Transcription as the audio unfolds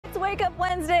Wake Up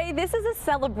Wednesday. This is a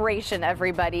celebration,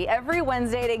 everybody. Every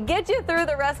Wednesday to get you through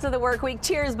the rest of the work week.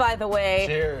 Cheers, by the way.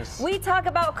 Cheers. We talk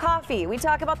about coffee. We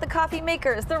talk about the coffee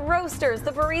makers, the roasters,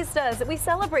 the baristas. We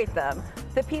celebrate them.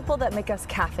 The people that make us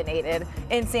caffeinated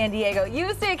in San Diego.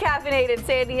 You stay caffeinated,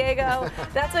 San Diego.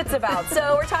 That's what it's about.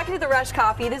 So we're talking to the Rush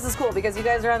Coffee. This is cool because you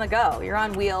guys are on the go. You're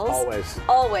on wheels. Always.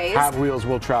 Always. Have wheels,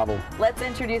 will travel. Let's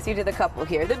introduce you to the couple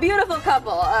here. The beautiful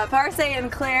couple, Parse and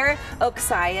Claire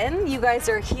Oksayan. You guys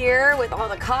are here with all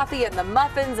the coffee and the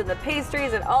muffins and the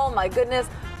pastries and oh my goodness,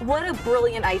 what a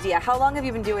brilliant idea. How long have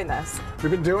you been doing this?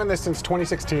 We've been doing this since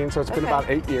 2016, so it's been about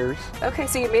 8 years. Okay,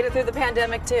 so you made it through the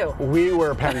pandemic too. We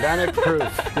were pandemic proof,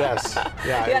 yes.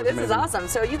 Yeah, this is awesome.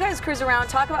 So you guys cruise around,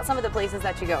 talk about some of the places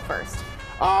that you go first.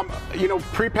 You know,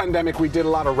 pre-pandemic, we did a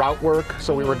lot of route work,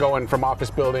 so we were going from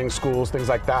office buildings, schools, things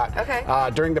like that.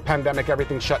 Okay. During the pandemic,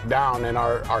 everything shut down, and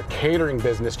our catering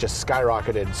business just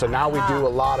skyrocketed. So now we do a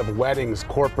lot of weddings,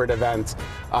 corporate events,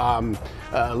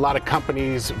 a lot of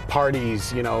companies,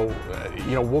 parties. You know,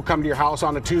 we'll come to your house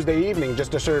on a Tuesday evening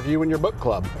just to serve you and your book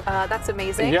club. That's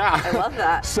amazing. Yeah. I love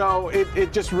that. So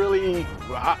it just really,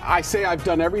 I say I've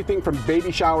done everything from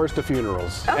baby showers to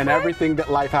funerals, and everything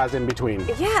that life has in between.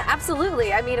 Yeah,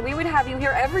 absolutely. I mean, we would have you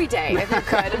here every day if you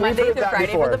could, Monday through Friday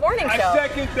before. for the morning show. I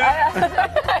second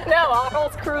that. I know, our whole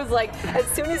crew's like, as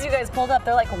soon as you guys pulled up,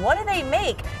 they're like, what do they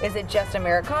make? Is it just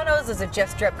Americanos? Is it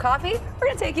just drip coffee? We're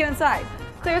gonna take you inside.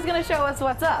 Claire's gonna show us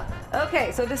what's up.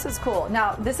 Okay, so this is cool.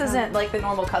 Now, this isn't like the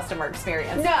normal customer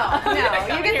experience. No,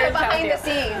 you here get and the tell behind you. the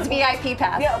scenes VIP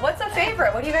pass. Yeah, what's a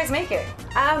favorite? What are you guys making?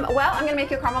 Well, I'm gonna make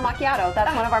you a caramel macchiato.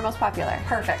 That's one of our most popular.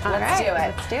 Perfect, All let's right, do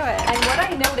it. Let's do it. And what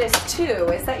I noticed too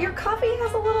is that your coffee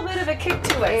has a little bit of a kick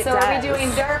to it. It So are we does. doing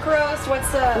dark roast?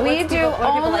 What's the We do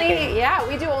only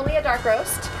we do only a dark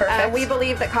roast. Perfect. We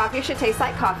believe that coffee should taste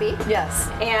like coffee. Yes.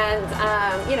 And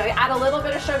you know, add a little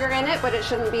bit of sugar in it, but it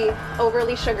shouldn't be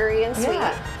overly sugary and sweet.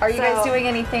 Yeah. Are you guys doing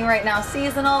anything right now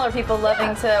seasonal? Are people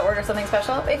loving to order something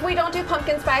special? If we don't do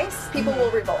pumpkin spice, people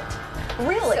will revolt.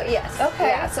 Really? So, yes. Okay.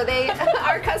 Yeah, so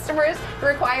our customers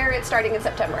require it starting in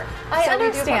September. I So we do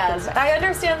understand. pumpkin spice. I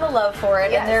understand the love for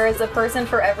it, Yes. and there is a person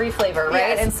for every flavor,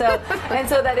 right? Yes. And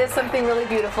so that is something really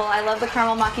beautiful. I love the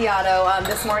caramel macchiato.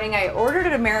 This morning I ordered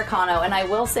an Americano, and I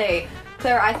will say,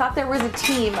 Claire, I thought there was a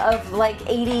team of like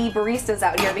 80 baristas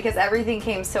out here because everything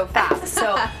came so fast.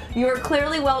 So you're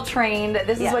clearly well trained.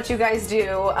 This is Yes. what you guys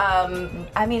do.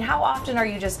 I mean, how often are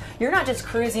you're not just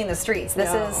cruising the streets.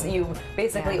 This No. is, you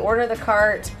basically order the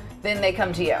cart, then they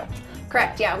come to you.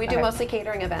 Correct. Yeah, we do Okay. mostly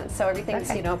catering events, so everything's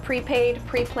Okay. you know prepaid,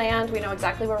 pre-planned. We know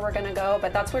exactly where we're going to go,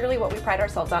 but that's really what we pride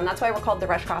ourselves on. That's why we're called the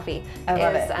Rush Coffee. I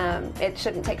love it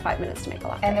shouldn't take 5 minutes to make a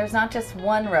latte. And there's not just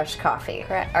one Rush coffee.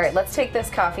 Correct. All right, let's take this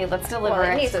coffee. Let's deliver well,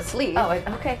 it it. needs a sleeve. Oh,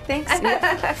 okay. Thanks.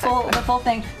 Yeah, the full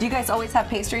thing. Do you guys always have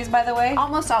pastries, by the way?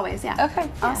 Almost always, yeah. Okay,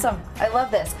 awesome. I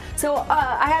love this. So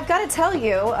I have got to tell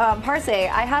you, Parse,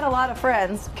 I had a lot of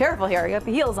friends. Careful here, you have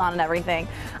the heels on and everything.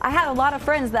 I had a lot of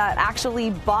friends that actually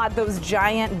bought those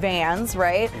giant vans,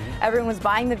 right? Everyone was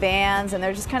buying the vans, and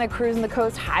they're just kind of cruising the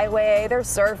coast highway. They're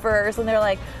surfers, and they're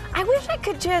like, I wish I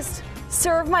could just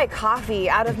serve my coffee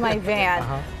out of my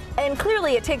van. And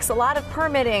clearly it takes a lot of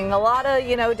permitting, a lot of,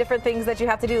 different things that you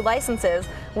have to do, licenses.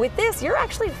 With this, you're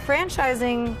actually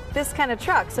franchising this kind of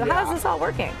truck. So how is this all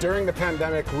working? During the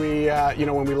pandemic, we,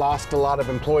 when we lost a lot of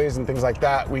employees and things like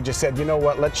that, we just said, you know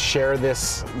what, let's share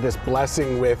this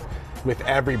blessing with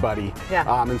everybody.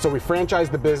 Yeah. And so we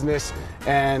franchised the business,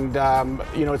 and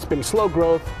it's been slow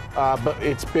growth, but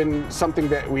it's been something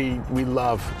that we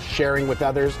love sharing with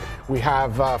others. We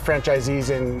have franchisees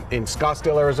in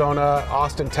Scottsdale, Arizona,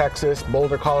 Austin, Texas,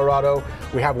 Boulder, Colorado.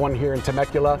 We have one here in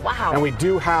Temecula. Wow. And we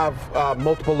do have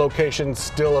multiple locations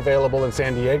still available in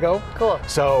San Diego. Cool.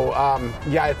 So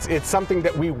it's something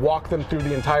that we walk them through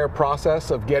the entire process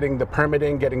of getting the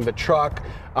permitting, getting the truck,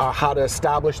 how to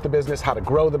establish the business, how to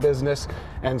grow the business.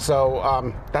 And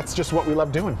so that's just what we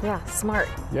love doing. Yeah, smart.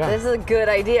 Yeah. This is a good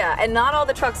idea. And not all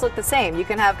the trucks look the same. You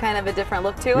can have kind of a different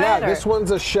look to it. Yeah, or? this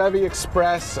one's a Chevy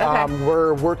Express. Okay.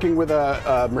 We're working with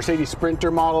a Mercedes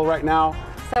Sprinter model right now.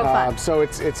 So fun. So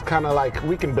it's kind of like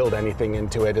we can build anything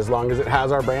into it as long as it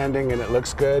has our branding and it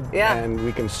looks good. Yeah. And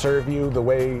we can serve you the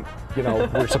way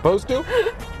we're supposed to.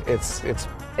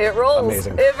 It rolls.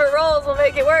 Amazing. If it rolls, we'll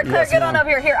make it work. Claire, Yes, get on ma'am. up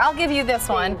here. Here, I'll give you this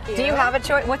one. you. Do you have a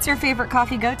choice? What's your favorite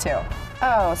coffee go-to?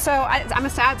 Oh, so I'm a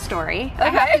sad story. I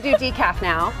have to do decaf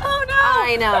now. Oh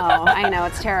no! I know,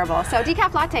 it's terrible. So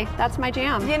decaf latte, that's my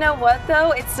jam. You know what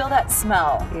though? It's still that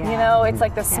smell. Yeah. You know, it's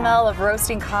like the smell of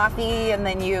roasting coffee and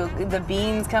then the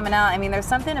beans coming out. I mean, there's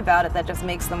something about it that just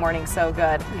makes the morning so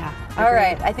good. Yeah. All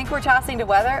right, I think we're tossing to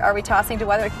weather. Are we tossing to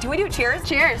weather? Do we do cheers?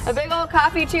 Cheers. A big old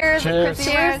coffee cheers. Cheers.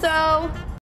 Chrissy Cheers. Russo.